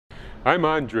I'm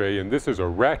Andre, and this is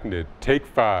Arachnid Take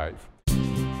 5.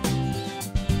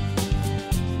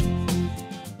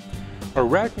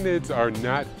 Arachnids are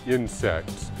not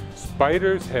insects.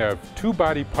 Spiders have 2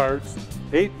 body parts,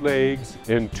 8 legs,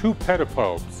 and 2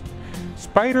 pedipalps.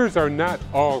 Spiders are not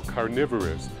all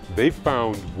carnivorous. They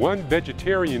found one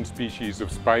vegetarian species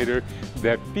of spider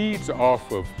that feeds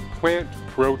off of plant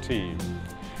protein.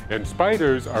 And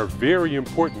spiders are very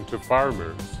important to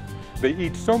farmers. They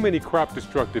eat so many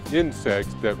crop-destructive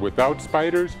insects that without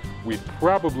spiders, we'd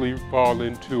probably fall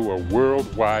into a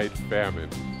worldwide famine.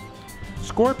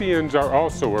 Scorpions are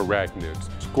also arachnids.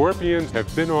 Scorpions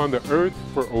have been on the earth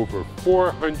for over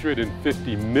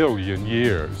 450 million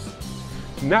years.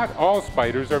 Not all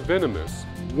spiders are venomous.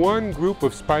 One group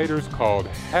of spiders called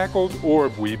Hackled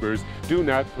orb weavers do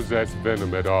not possess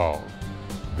venom at all.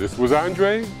 This was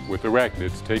Andre with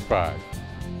Arachnids Take 5.